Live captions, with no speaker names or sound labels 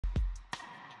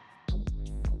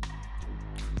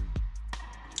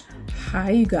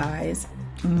Hi you guys,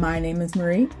 my name is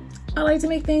Marie. I like to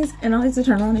make things and I like to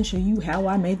turn around and show you how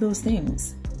I made those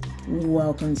things.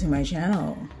 Welcome to my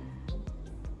channel.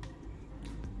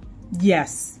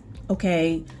 Yes,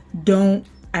 okay,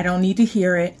 I don't need to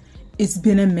hear it. It's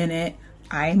been a minute,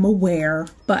 I'm aware,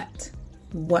 but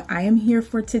what I am here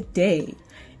for today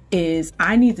is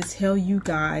I need to tell you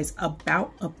guys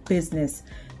about a business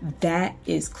that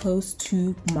is close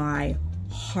to my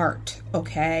heart,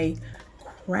 okay?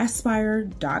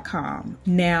 CRASPIRE.com.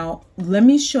 Now, let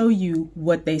me show you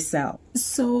what they sell.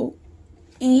 So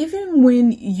even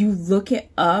when you look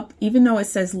it up, even though it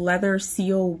says leather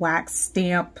seal wax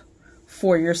stamp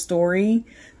for your story,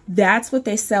 that's what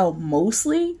they sell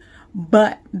mostly,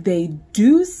 but they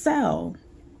do sell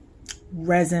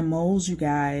resin molds, you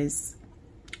guys.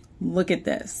 Look at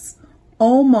this.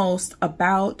 Almost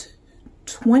about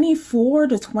 24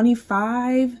 to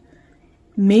 25,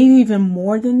 maybe even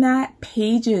more than that,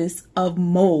 pages of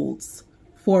molds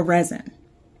for resin.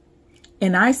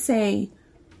 And I say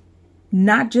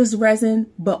not just resin,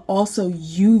 but also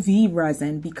UV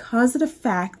resin, because of the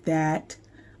fact that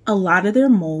a lot of their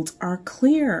molds are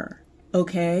clear.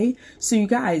 Okay, so you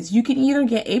guys, you can either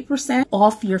get 8%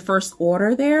 off your first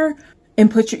order there and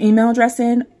put your email address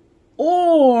in,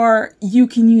 or you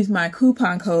can use my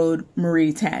coupon code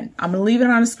Marie10. I'm gonna leave it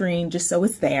on the screen just so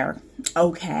it's there.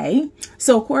 Okay,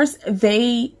 so of course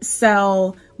they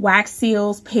sell wax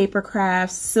seals, paper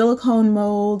crafts, silicone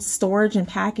molds, storage and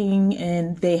packing,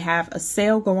 and they have a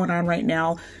sale going on right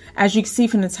now. As you can see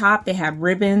from the top, they have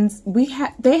ribbons.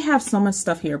 They have so much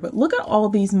stuff here, but look at all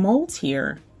these molds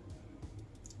here.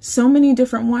 So many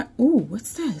different ones. Ooh,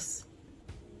 what's this?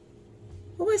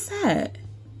 What is that?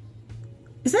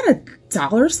 Is that a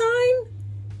dollar sign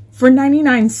for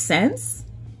 99 cents?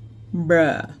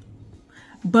 Bruh.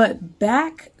 But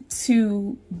back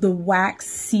to the wax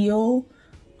seal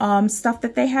stuff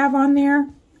that they have on there.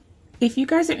 If you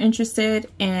guys are interested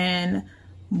in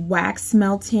wax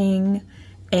melting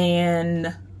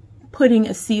and putting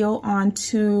a seal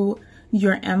onto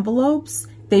your envelopes,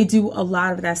 they do a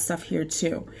lot of that stuff here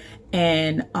too.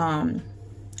 And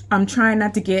I'm trying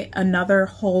not to get another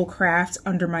whole craft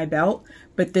under my belt,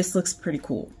 but this looks pretty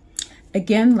cool.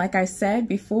 Again, like I said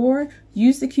before,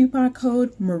 use the coupon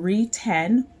code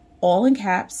Marie10, all in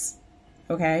caps,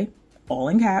 okay? All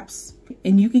in caps,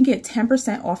 and you can get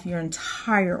 10% off your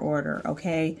entire order,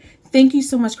 okay? Thank you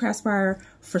so much, CRASPIRE,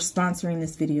 for sponsoring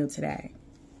this video today.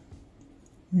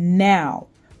 Now,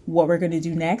 what we're gonna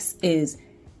do next is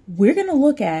we're gonna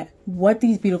look at what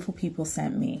these beautiful people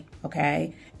sent me,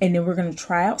 okay? And then we're gonna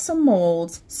try out some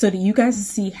molds so that you guys can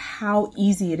see how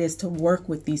easy it is to work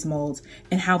with these molds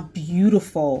and how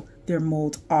beautiful their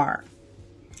molds are.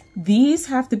 These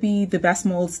have to be the best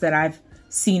molds that I've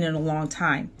seen in a long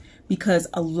time, because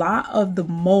a lot of the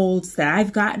molds that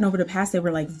I've gotten over the past, they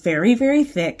were like very, very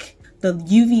thick. The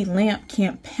UV lamp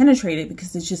can't penetrate it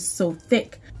because it's just so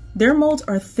thick. Their molds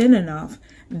are thin enough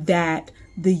that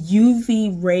the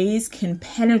UV rays can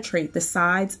penetrate the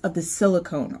sides of the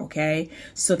silicone, okay?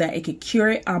 So that it could cure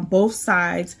it on both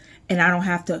sides and I don't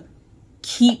have to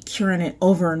keep curing it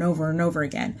over and over and over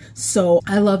again. So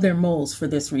I love their molds for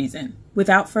this reason.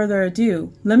 Without further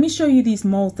ado, let me show you these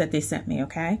molds that they sent me,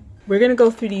 okay? We're gonna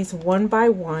go through these one by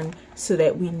one so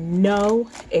that we know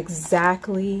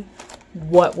exactly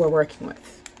what we're working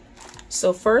with.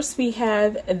 So first we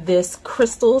have this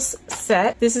crystals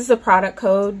set. This is the product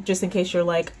code, just in case you're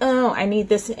like, oh, I need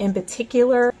this in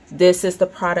particular. This is the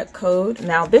product code.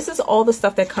 Now this is all the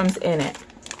stuff that comes in it.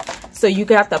 So you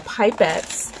got the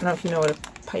pipettes. I don't know if you know what a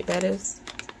pipette is.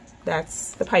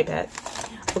 That's the pipette.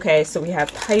 Okay, so we have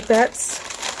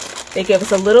pipettes. They give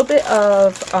us a little bit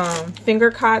of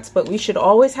finger cots, but we should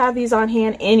always have these on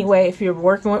hand anyway. If you're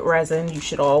working with resin, you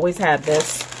should always have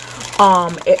this.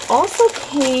 It also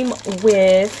came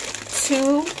with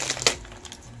two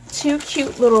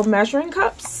cute little measuring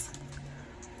cups.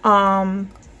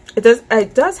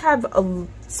 It does have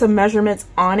some measurements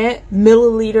on it,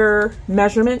 milliliter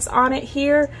measurements on it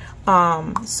here.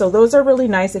 So those are really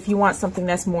nice if you want something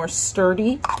that's more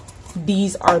sturdy.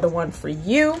 These are the one for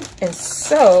you. And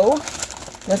so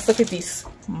let's look at these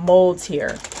molds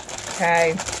here.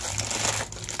 Okay.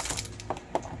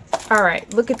 All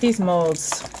right, look at these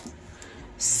molds.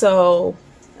 So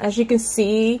as you can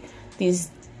see, these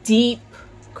deep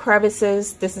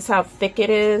crevices, this is how thick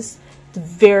it is. It's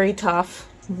very tough,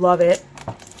 love it.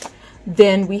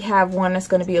 Then we have one that's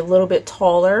going to be a little bit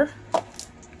taller.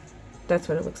 That's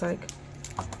what it looks like.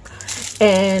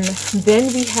 And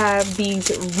then we have these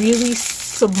really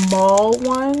small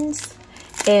ones,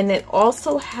 and it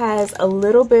also has a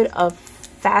little bit of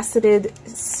faceted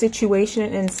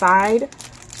situation inside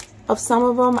of some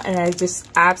of them, and I just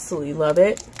absolutely love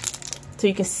it. So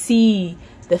you can see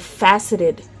the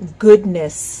faceted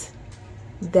goodness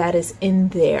that is in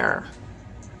there.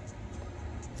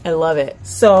 I love it.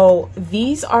 So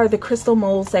these are the crystal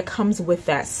molds that comes with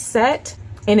that set,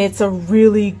 and it's a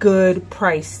really good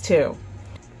price too.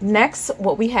 Next,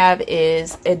 what we have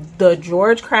is the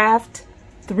George Craft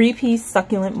 3-piece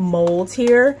succulent molds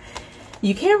here.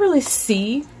 You can't really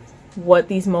see what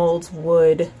these molds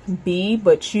would be,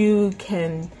 but you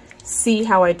can see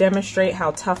how I demonstrate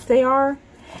how tough they are.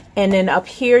 And then up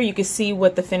here you can see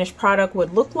what the finished product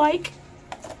would look like.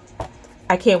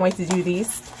 I can't wait to do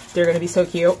these. They're gonna be so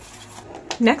cute.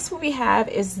 Next, what we have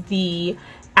is the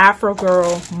Afro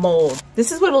Girl mold.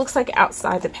 This is what it looks like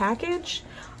outside the package.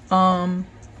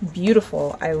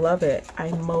 Beautiful. I love it. I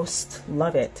most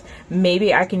love it.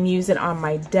 Maybe I can use it on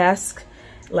my desk,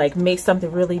 like make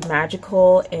something really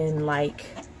magical and like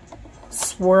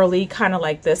swirly, kind of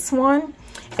like this one,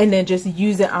 and then just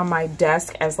use it on my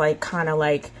desk as like kind of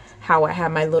like how I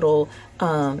have my little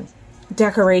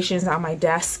decorations on my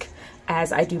desk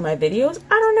as I do my videos.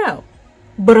 I don't know,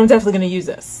 but I'm definitely going to use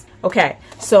this. Okay,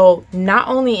 so not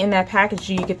only in that package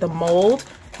do you get the mold,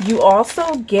 you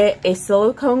also get a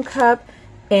silicone cup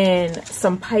and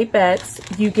some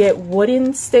pipettes. You get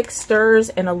wooden stick stirs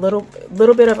and a little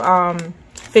bit of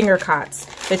finger cots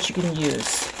that you can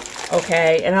use.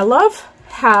 Okay, and I love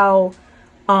how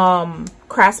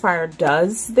CRASPIRE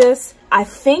does this. I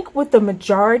think with the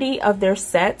majority of their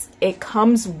sets, it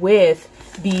comes with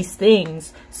these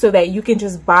things so that you can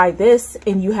just buy this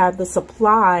and you have the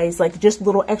supplies, like just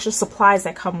little extra supplies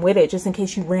that come with it just in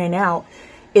case you ran out.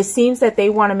 It seems that they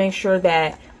want to make sure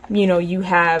that, you know, you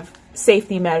have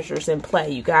safety measures in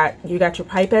play. You got your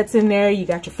pipettes in there, you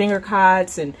got your finger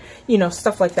cots, and you know,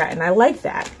 stuff like that, and I like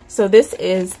that. So this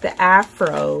is the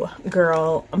Afro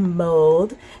Girl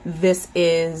mold. This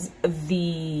is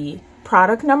the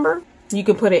product number. You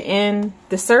can put it in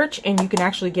the search and you can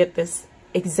actually get this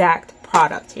exact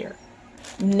product here.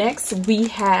 Next, we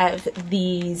have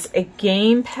these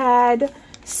gamepad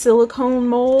silicone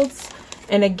molds,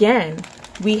 and again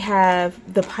we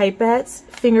have the pipettes,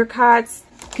 finger cots,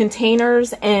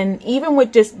 containers, and even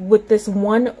with this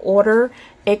one order,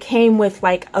 it came with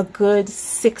like a good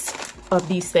 6 of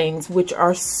these things, which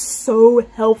are so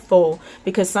helpful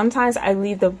because sometimes I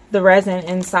leave the resin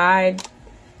inside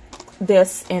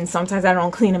this and sometimes I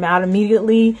don't clean them out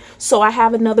immediately, so I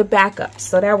have another backup,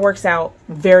 so that works out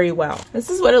very well. This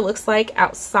is what it looks like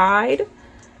outside.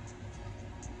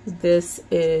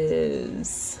 These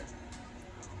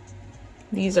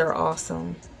are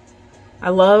awesome. I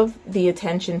love the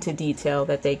attention to detail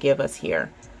that they give us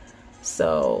here.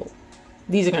 So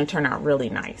these are going to turn out really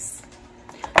nice.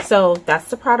 So that's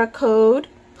the product code.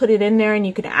 Put it in there and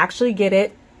you can actually get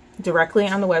it directly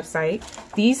on the website.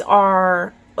 These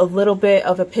are a little bit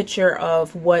of a picture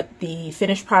of what the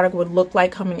finished product would look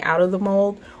like coming out of the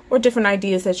mold, or different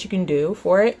ideas that you can do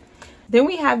for it. Then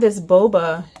we have this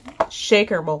boba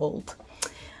shaker mold.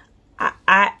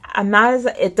 I'm not as,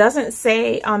 it doesn't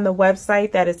say on the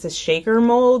website that it's a shaker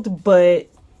mold, but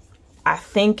I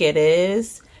think it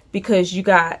is, because you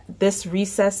got this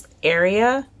recessed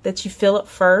area that you fill up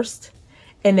first,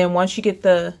 and then once you get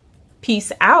the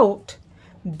piece out,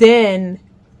 then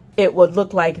it would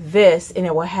look like this and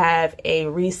it will have a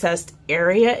recessed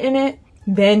area in it.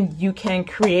 Then you can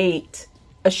create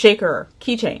a shaker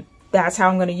keychain. That's how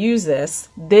I'm going to use this.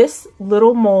 This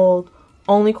little mold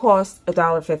only costs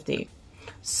 $1.50.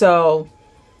 So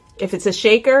if it's a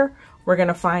shaker, we're going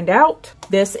to find out.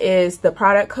 This is the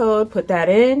product code. Put that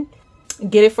in.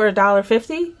 Get it for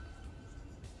 $1.50.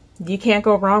 You can't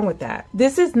go wrong with that.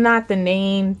 This is not the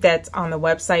name that's on the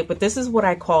website, but this is what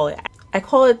I call it. I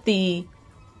call it the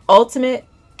Ultimate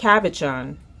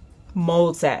Cabochon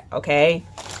mold set, okay?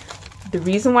 The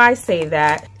reason why I say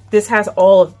that, this has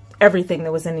all of everything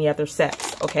that was in the other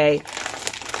sets, okay?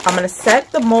 I'm going to set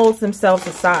the molds themselves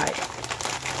aside,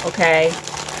 okay?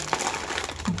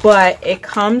 But it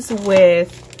comes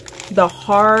with the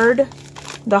hard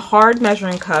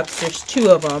measuring cups. There's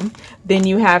 2 of them. Then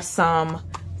you have some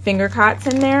finger cots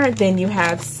in there. Then you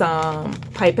have some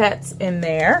pipettes in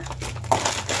there.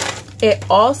 It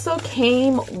also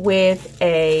came with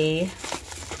a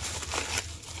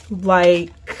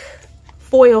like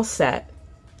foil set.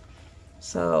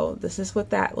 So this is what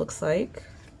that looks like.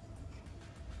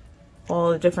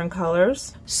 All the different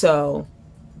colors. So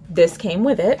this came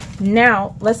with it.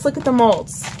 Now let's look at the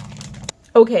molds.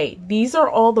 Okay, these are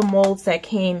all the molds that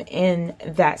came in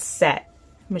that set.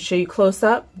 I'm gonna show you close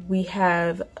up. We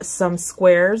have some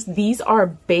squares. These are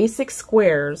basic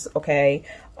squares, okay?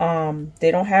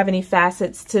 They don't have any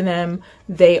facets to them.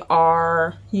 They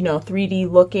are, you know,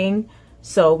 3D looking.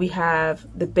 So we have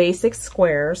the basic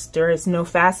squares. There is no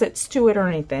facets to it or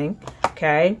anything.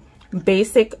 Okay.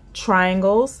 Basic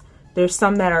triangles. There's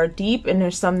some that are deep and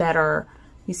there's some that are,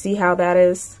 you see how that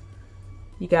is?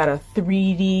 You got a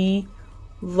 3D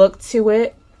look to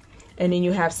it. And then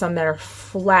you have some that are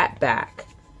flat back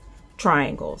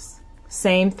triangles.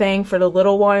 Same thing for the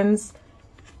little ones.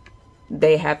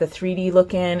 They have the 3D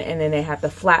look in, and then they have the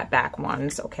flat back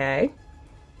ones, okay?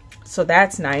 So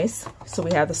that's nice. So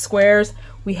we have the squares,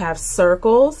 we have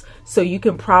circles. So you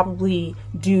can probably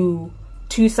do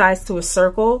 2 sides to a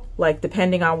circle, like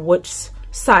depending on which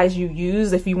size you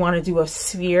use. If you want to do a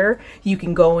sphere, you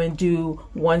can go and do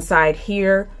one side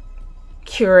here,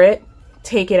 cure it,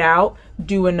 take it out,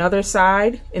 do another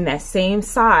side in that same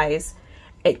size,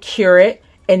 and cure it,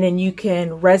 and then you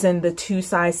can resin the 2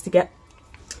 sides together.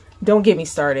 Don't get me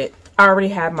started. I already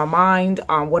have my mind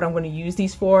on what I'm going to use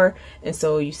these for. And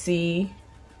so you see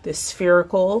the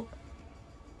spherical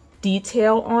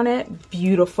detail on it.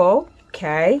 Beautiful.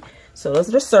 Okay. So those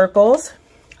are the circles.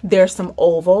 There's some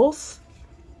ovals.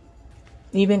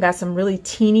 Even got some really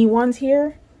teeny ones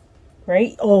here.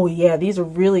 Right? Oh yeah, these are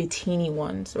really teeny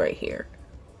ones right here.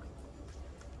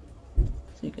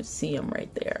 So you can see them right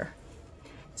there.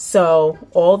 So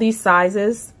all these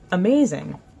sizes,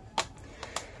 amazing.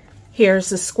 Here's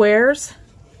the squares.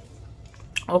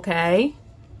 Okay.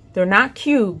 They're not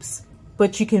cubes,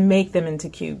 but you can make them into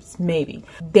cubes, maybe.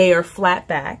 They are flat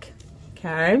back.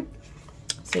 Okay.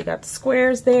 So you got the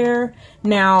squares there.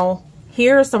 Now,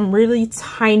 here are some really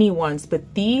tiny ones,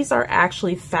 but these are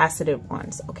actually faceted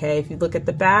ones. Okay. If you look at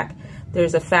the back,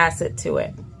 there's a facet to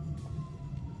it.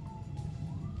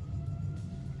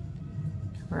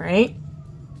 All right.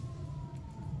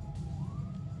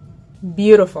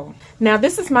 Beautiful. Now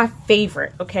this is my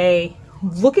favorite, okay?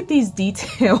 Look at these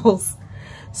details.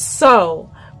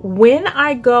 So when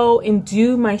I go and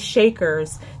do my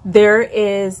shakers,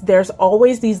 there's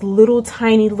always these little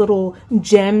tiny little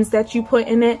gems that you put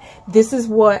in it. This is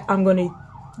what I'm going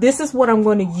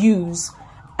to use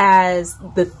as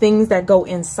the things that go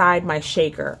inside my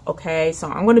shaker, okay? So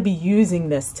I'm going to be using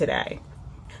this today.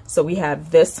 So we have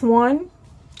this one,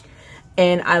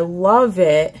 and I love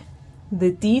it. The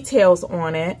details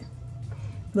on it.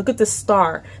 Look at the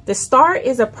star. The star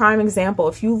is a prime example.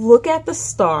 If you look at the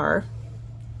star,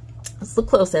 let's look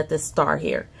close at this star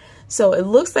here. So it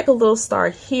looks like a little star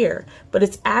here, but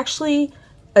it's actually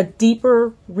a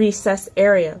deeper recessed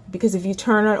area, because if you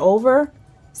turn it over,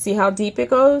 see how deep it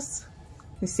goes?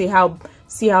 You see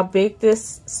how big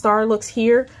this star looks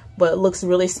here, but it looks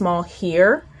really small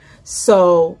here.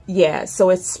 So yeah,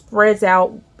 so it spreads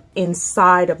out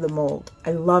inside of the mold.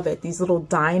 I love it. These little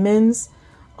diamonds.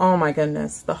 Oh my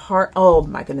goodness. The heart. Oh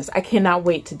my goodness. I cannot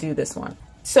wait to do this one.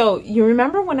 So you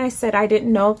remember when I said I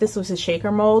didn't know if this was a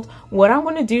shaker mold? What I'm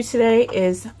going to do today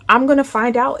is I'm going to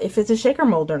find out if it's a shaker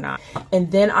mold or not.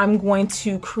 And then I'm going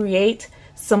to create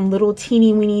some little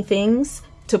teeny weeny things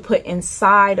to put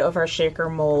inside of our shaker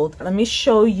mold. Let me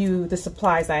show you the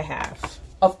supplies I have.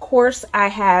 Of course, I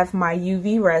have my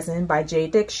UV resin by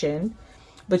𝐓𝐷𝐿,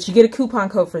 but you get a coupon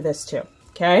code for this too,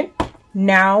 okay?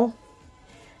 Now,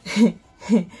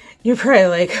 you're probably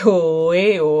like, oh,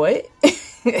 wait, what?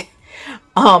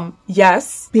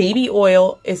 Yes, baby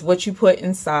oil is what you put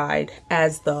inside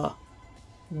as the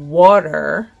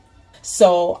water.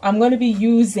 So I'm going to be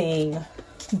using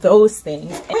those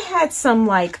things. I had some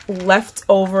like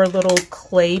leftover little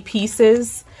clay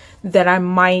pieces that I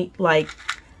might like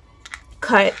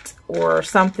cut or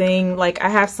something. Like I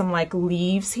have some like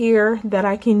leaves here that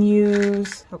I can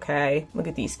use. Okay, look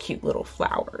at these cute little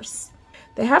flowers.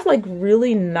 They have like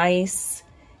really nice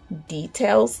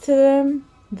details to them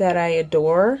that I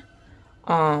adore.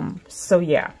 So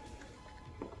yeah,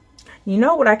 you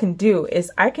know what I can do is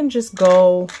I can just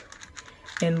go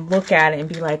and look at it and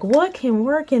be like, what can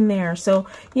work in there? So,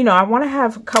 you know, I want to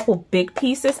have a couple big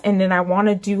pieces, and then I want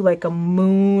to do like a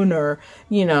moon, or,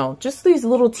 you know, just these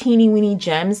little teeny weeny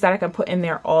gems that I can put in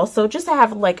there also, just to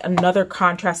have like another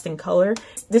contrasting color.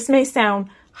 This may sound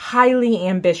highly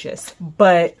ambitious,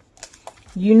 but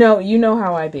you know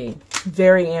how I be.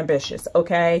 Very ambitious,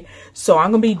 okay? So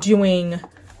I'm going to be doing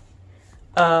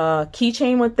a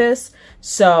keychain with this.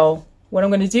 So what I'm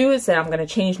going to do is that I'm going to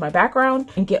change my background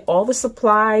and get all the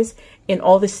supplies and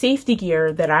all the safety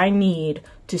gear that I need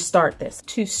to start this.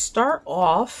 To start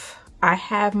off, I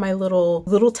have my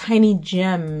little tiny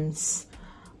gems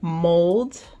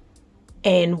mold.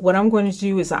 And what I'm going to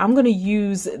do is I'm going to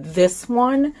use this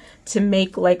one to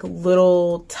make like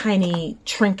little tiny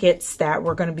trinkets that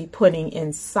we're going to be putting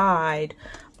inside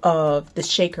of the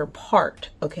shaker part,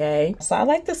 okay? So I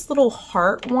like this little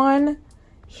heart one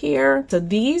here. So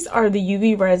these are the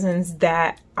UV resins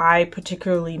that I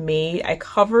particularly made. I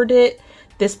covered it.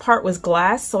 This part was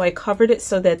glass, so I covered it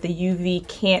so that the UV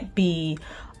can't be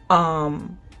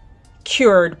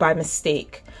cured by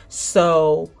mistake.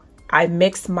 So I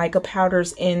mixed mica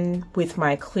powders in with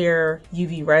my clear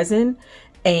UV resin,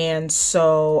 and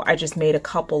so I just made a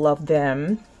couple of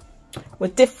them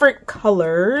with different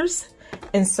colors.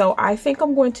 And so I think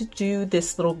I'm going to do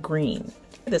this little green,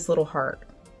 this little heart.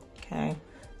 Okay,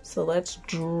 so let's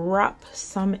drop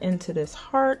some into this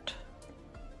heart.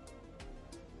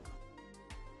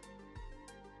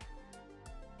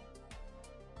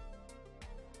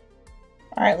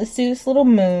 All right, let's do this little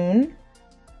moon.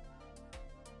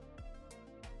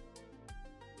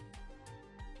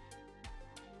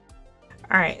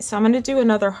 All right, so I'm gonna do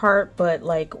another heart, but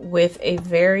like with a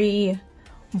very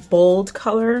bold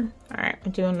color. All right,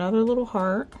 I'll do another little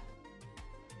heart.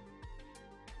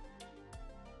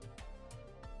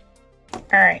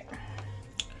 All right,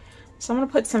 so I'm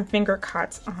gonna put some finger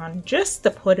cots on just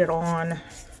to put it on.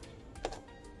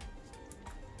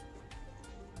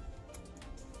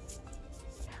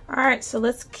 All right, so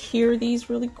let's cure these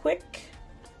really quick.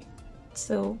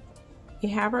 So we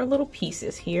have our little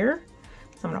pieces here.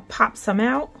 So I'm gonna pop some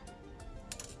out.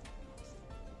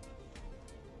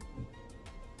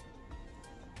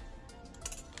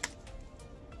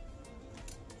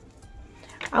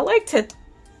 I like to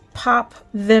pop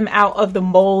them out of the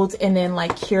mold and then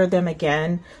like cure them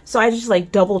again. So I just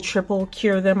like double, triple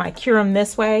cure them. I cure them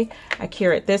this way, I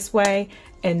cure it this way,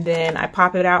 and then I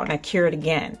pop it out and I cure it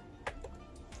again.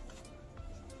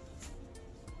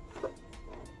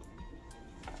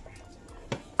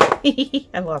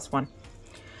 I lost one.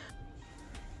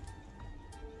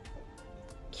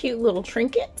 Cute little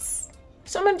trinkets.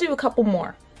 So I'm gonna do a couple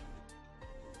more.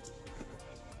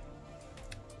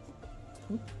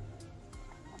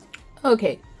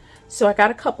 Okay, so I got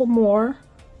a couple more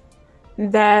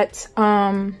that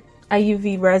I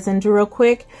UV resined real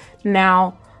quick.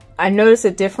 Now I noticed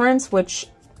a difference, which,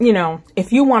 you know,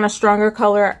 if you want a stronger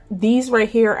color, these right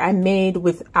here I made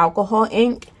with alcohol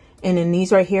ink, and then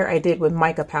these right here I did with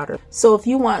mica powder. So if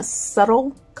you want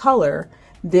subtle color,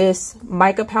 this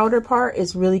mica powder part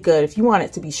is really good. If you want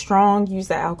it to be strong, use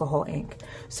the alcohol ink.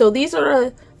 So these are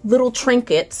the little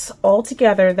trinkets all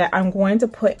together that I'm going to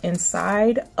put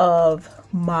inside of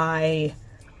my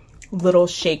little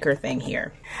shaker thing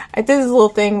here. I did this little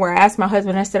thing where I asked my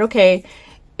husband, I said, okay,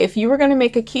 if you were going to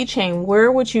make a keychain,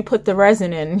 where would you put the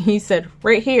resin in? And he said,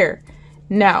 right here.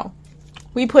 No,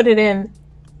 we put it in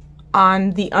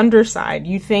on the underside.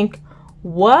 You think,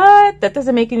 what? That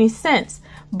doesn't make any sense.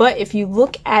 But if you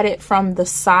look at it from the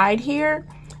side here,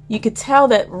 you could tell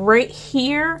that right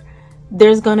here,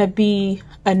 there's gonna be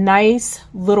a nice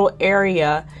little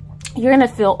area. You're gonna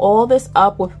fill all this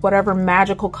up with whatever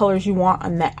magical colors you want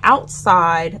on the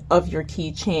outside of your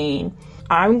keychain.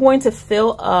 I'm going to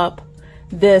fill up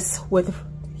this with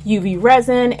UV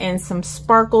resin and some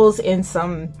sparkles and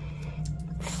some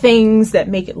things that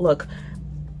make it look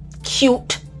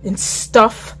cute and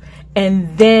stuff,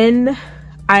 and then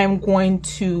I'm going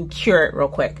to cure it real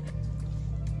quick.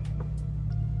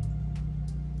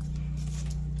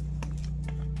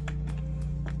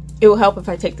 It will help if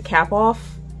I take the cap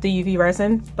off the UV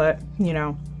resin, but you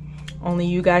know, only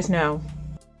you guys know.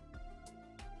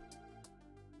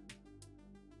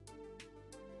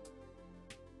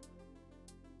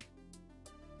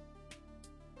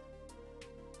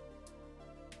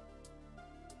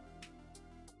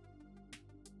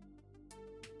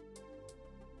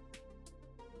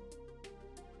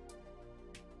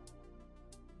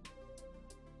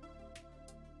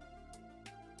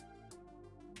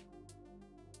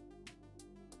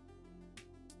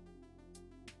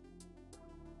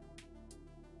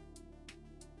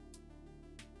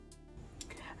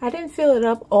 I didn't fill it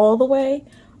up all the way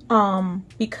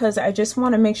because I just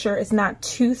want to make sure it's not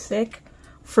too thick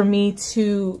for me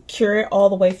to cure it all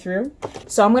the way through.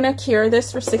 So I'm going to cure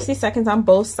this for 60 seconds on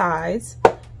both sides,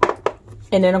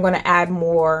 and then I'm going to add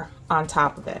more on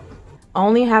top of it. I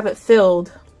only have it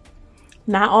filled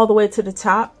not all the way to the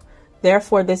top,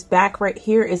 therefore this back right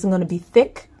here isn't going to be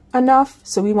thick enough,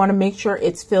 so we want to make sure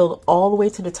it's filled all the way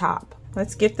to the top.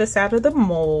 Let's get this out of the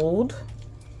mold.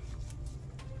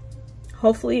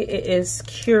 Hopefully it is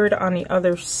cured on the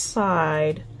other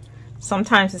side.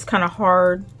 Sometimes it's kind of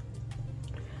hard,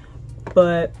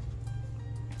 but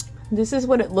this is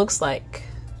what it looks like.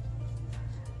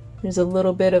 There's a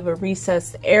little bit of a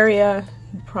recessed area.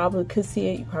 You probably could see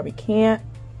it, you probably can't.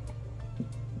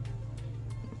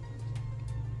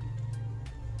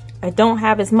 I don't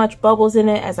have as much bubbles in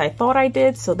it as I thought I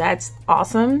did, so that's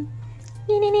awesome.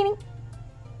 All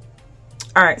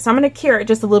right, so I'm gonna cure it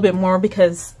just a little bit more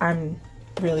because I'm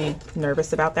really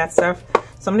nervous about that stuff.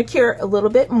 So I'm gonna cure it a little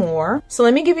bit more. So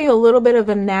let me give you a little bit of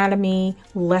anatomy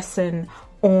lesson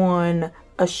on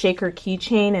a shaker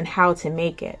keychain and how to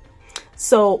make it.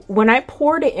 So when I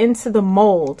poured it into the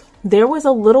mold, there was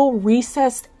a little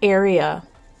recessed area,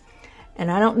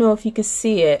 and I don't know if you can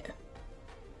see it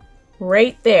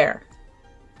right there.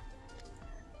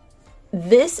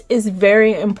 This is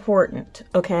very important,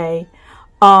 okay?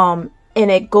 And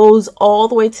it goes all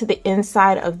the way to the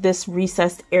inside of this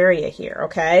recessed area here,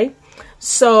 okay?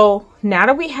 So now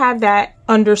that we have that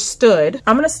understood,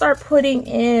 I'm gonna start putting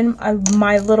in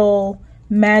my little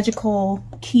magical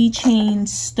keychain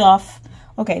stuff.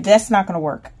 Okay, that's not gonna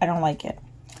work. I don't like it.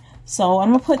 So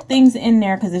I'm gonna put things in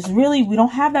there because it's really, we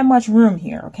don't have that much room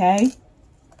here, okay?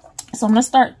 So I'm gonna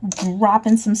start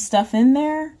dropping some stuff in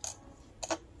there.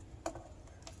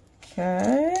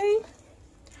 Okay.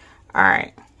 All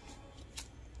right.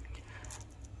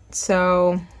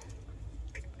 So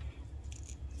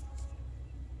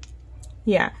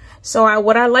yeah, so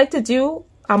what I like to do,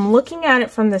 I'm looking at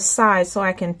it from the side so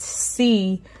I can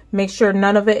see, make sure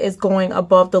none of it is going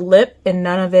above the lip and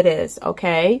none of it is,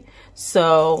 okay?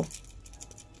 So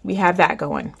we have that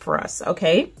going for us,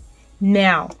 okay?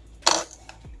 Now,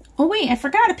 oh wait, I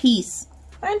forgot a piece.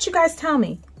 Why didn't you guys tell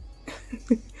me?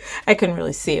 I couldn't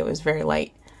really see, it was very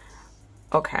light.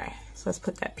 Okay, so let's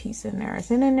put that piece in there. Is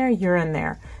it in there? You're in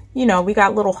there. You know, we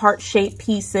got little heart-shaped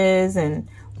pieces and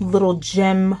little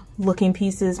gem-looking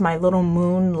pieces, my little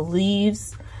moon, the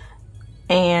leaves,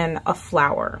 and a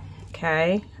flower,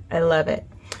 okay? I love it.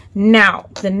 Now,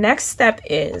 the next step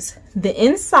is the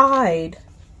inside.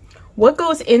 What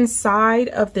goes inside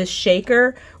of this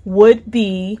shaker would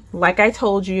be, like I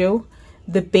told you,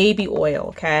 the baby oil,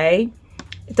 okay?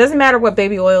 It doesn't matter what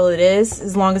baby oil it is,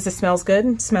 as long as it smells good.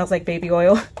 It smells like baby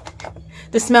oil.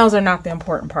 The smells are not the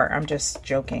important part. I'm just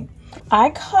joking.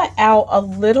 I cut out a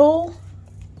little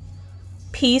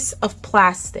piece of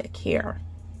plastic here.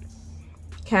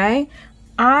 Okay.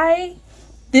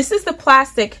 This is the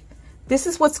plastic. This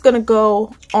is what's going to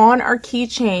go on our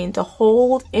keychain to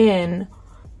hold in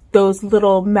those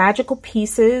little magical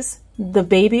pieces, the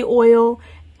baby oil,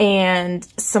 and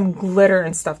some glitter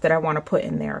and stuff that I want to put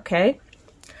in there. Okay.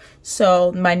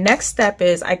 So my next step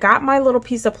is I got my little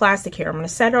piece of plastic here. I'm going to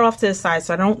set it off to the side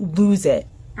so I don't lose it.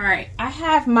 All right, I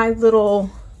have my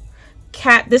little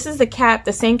cap. This is the cap,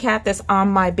 the same cap that's on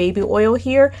my baby oil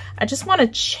here. I just want to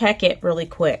check it really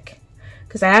quick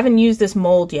because I haven't used this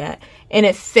mold yet, and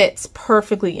it fits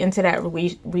perfectly into that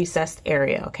recessed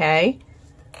area, okay?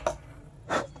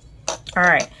 All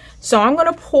right, so I'm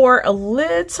going to pour a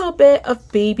little bit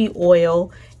of baby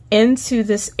oil into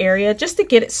this area just to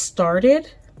get it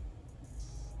started.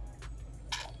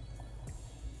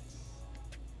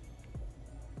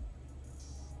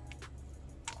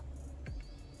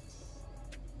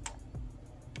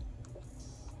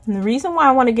 And the reason why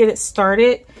I want to get it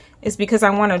started is because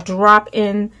I want to drop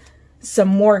in some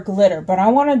more glitter, but I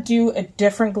want to do a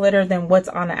different glitter than what's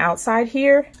on the outside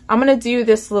here. I'm going to do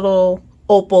this little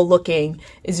opal looking,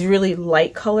 is really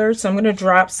light color. So I'm going to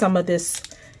drop some of this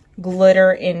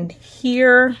glitter in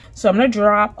here. So I'm going to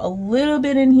drop a little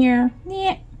bit in here.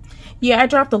 Yeah, I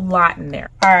dropped a lot in there.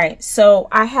 All right, so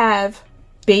I have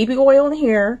baby oil in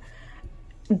here,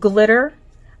 glitter,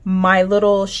 my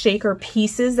little shaker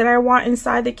pieces that I want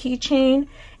inside the keychain.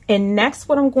 And next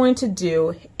what I'm going to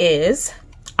do is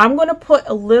I'm going to put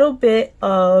a little bit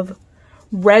of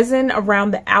resin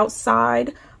around the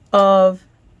outside of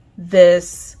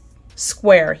this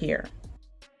square here.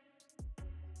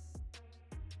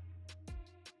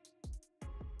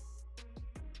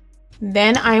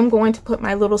 Then I'm going to put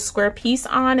my little square piece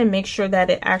on and make sure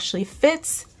that it actually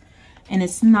fits and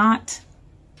it's not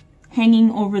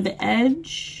hanging over the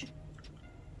edge.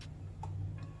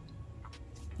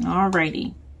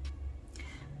 Alrighty.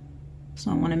 So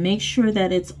I want to make sure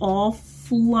that it's all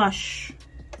flush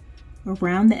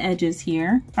around the edges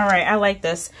here. All right, I like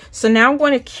this. So now I'm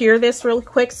going to cure this really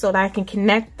quick so that I can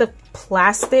connect the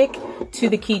plastic to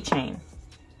the keychain.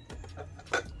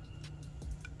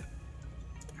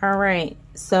 All right,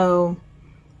 so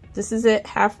this is it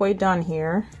halfway done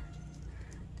here.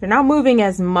 They're not moving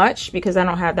as much because I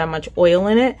don't have that much oil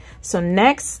in it. So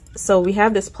next, so we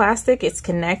have this plastic, it's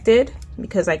connected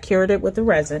because I cured it with the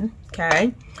resin,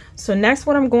 okay? So next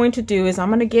what I'm going to do is I'm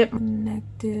gonna get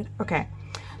connected. Okay,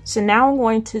 so now I'm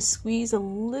going to squeeze a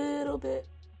little bit.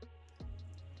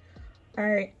 All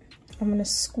right, I'm gonna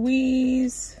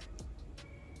squeeze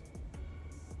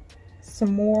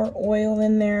some more oil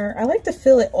in there. I like to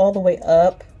fill it all the way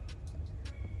up,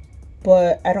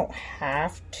 but I don't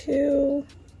have to.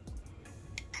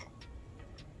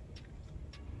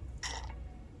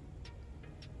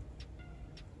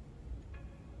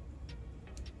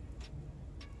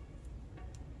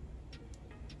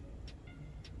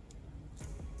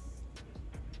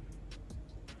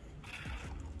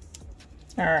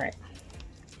 All right,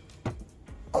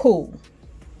 cool.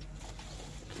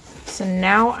 So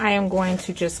now I am going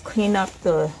to just clean up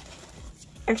the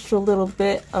extra little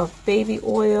bit of baby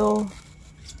oil.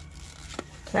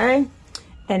 Okay,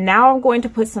 and now I'm going to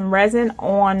put some resin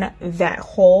on that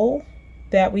hole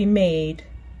that we made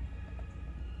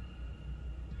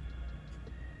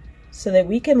so that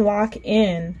we can lock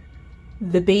in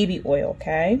the baby oil,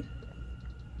 okay?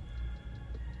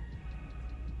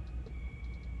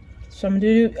 So I'm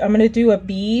gonna do a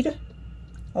bead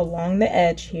along the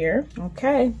edge here,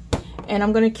 okay? And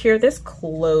I'm gonna cure this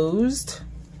closed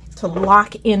to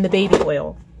lock in the baby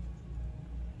oil.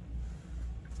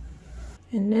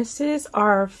 And this is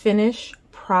our finished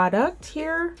product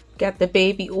here. Got the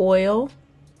baby oil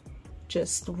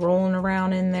just rolling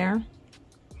around in there.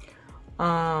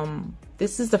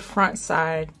 This is the front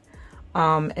side,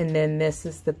 and then this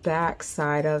is the back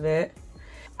side of it.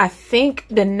 I think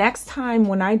the next time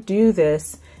when I do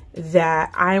this,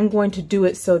 that I'm going to do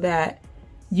it so that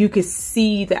you could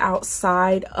see the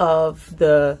outside of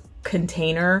the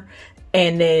container,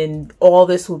 and then all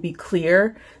this will be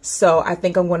clear. So I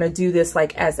think I'm going to do this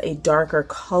like as a darker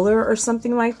color or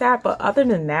something like that. But other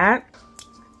than that,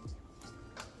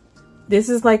 this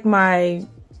is like my,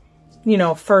 you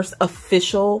know, first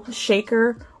official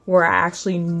shaker where I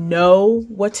actually know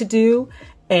what to do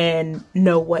and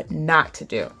know what not to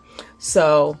do.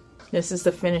 So this is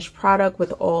the finished product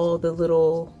with all the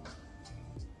little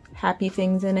happy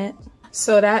things in it.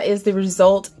 So that is the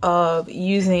result of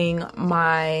using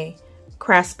my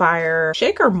CRASPIRE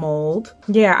shaker mold.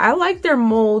 Yeah, I like their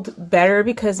mold better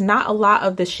because not a lot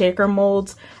of the shaker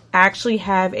molds actually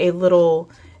have a little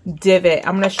divot.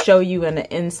 I'm going to show you in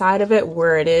the inside of it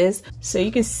where it is. So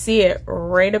you can see it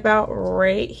right about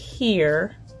right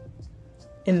here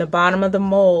in the bottom of the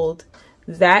mold.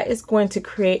 That is going to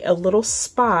create a little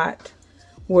spot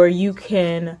where you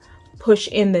can push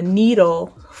in the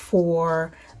needle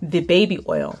for the baby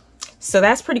oil. So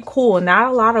that's pretty cool.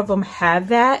 Not a lot of them have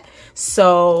that.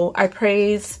 So I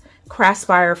praise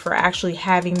CRASPIRE for actually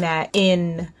having that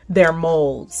in their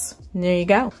molds. And there you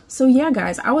go. So yeah,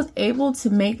 guys, I was able to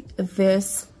make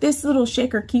this little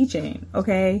shaker keychain,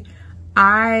 okay?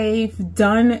 I've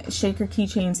done shaker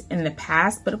keychains in the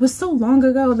past, but it was so long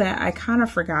ago that I kind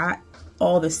of forgot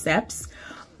all the steps.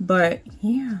 But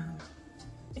yeah,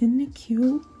 isn't it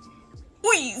cute?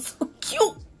 Ooh, so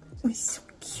cute. It's so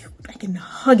cute. I can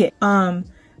hug it.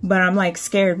 But I'm like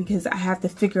scared because I have to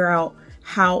figure out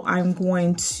how I'm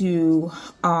going to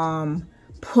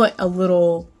put a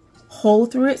little hole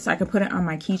through it so I can put it on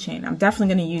my keychain. I'm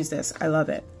definitely going to use this. I love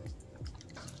it.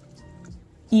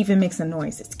 Even makes a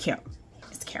noise. It's cute.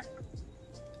 It's cute.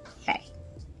 Yay.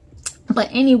 But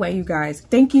anyway, you guys,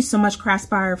 thank you so much,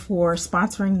 CRASPIRE, for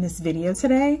sponsoring this video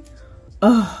today.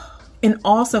 And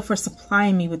also for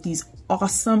supplying me with these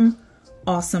awesome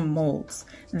molds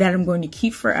that I'm going to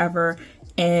keep forever.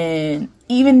 And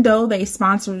even though they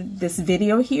sponsored this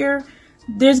video here,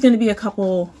 there's going to be a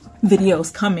couple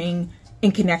videos coming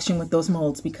in connection with those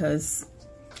molds because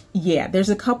yeah,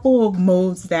 there's a couple of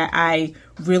molds that I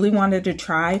really wanted to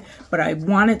try, but I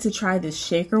wanted to try this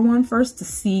shaker one first to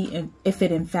see if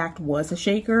it in fact was a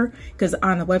shaker, because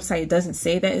on the website it doesn't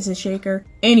say that it's a shaker.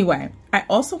 Anyway, I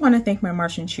also want to thank my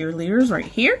Martian cheerleaders right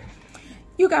here.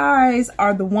 You guys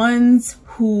are the ones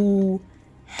who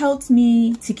helped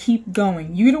me to keep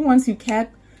going. You're the ones who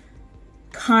kept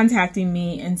contacting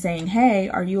me and saying, hey,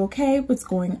 are you okay? What's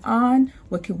going on?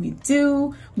 What can we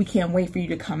do? We can't wait for you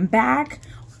to come back.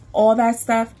 All that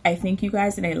stuff. I thank you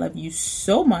guys and I love you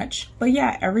so much. But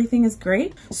yeah, everything is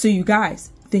great. So you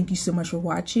guys, thank you so much for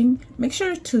watching. Make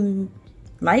sure to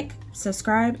like,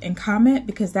 subscribe, and comment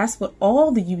because that's what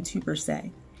all the YouTubers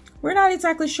say. We're not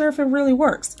exactly sure if it really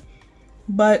works,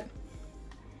 but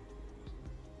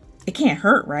it can't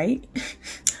hurt, right?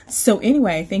 So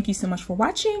anyway, thank you so much for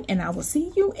watching and I will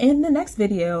see you in the next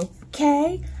video.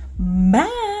 Okay, bye.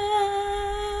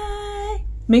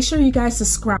 Make sure you guys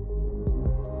subscribe.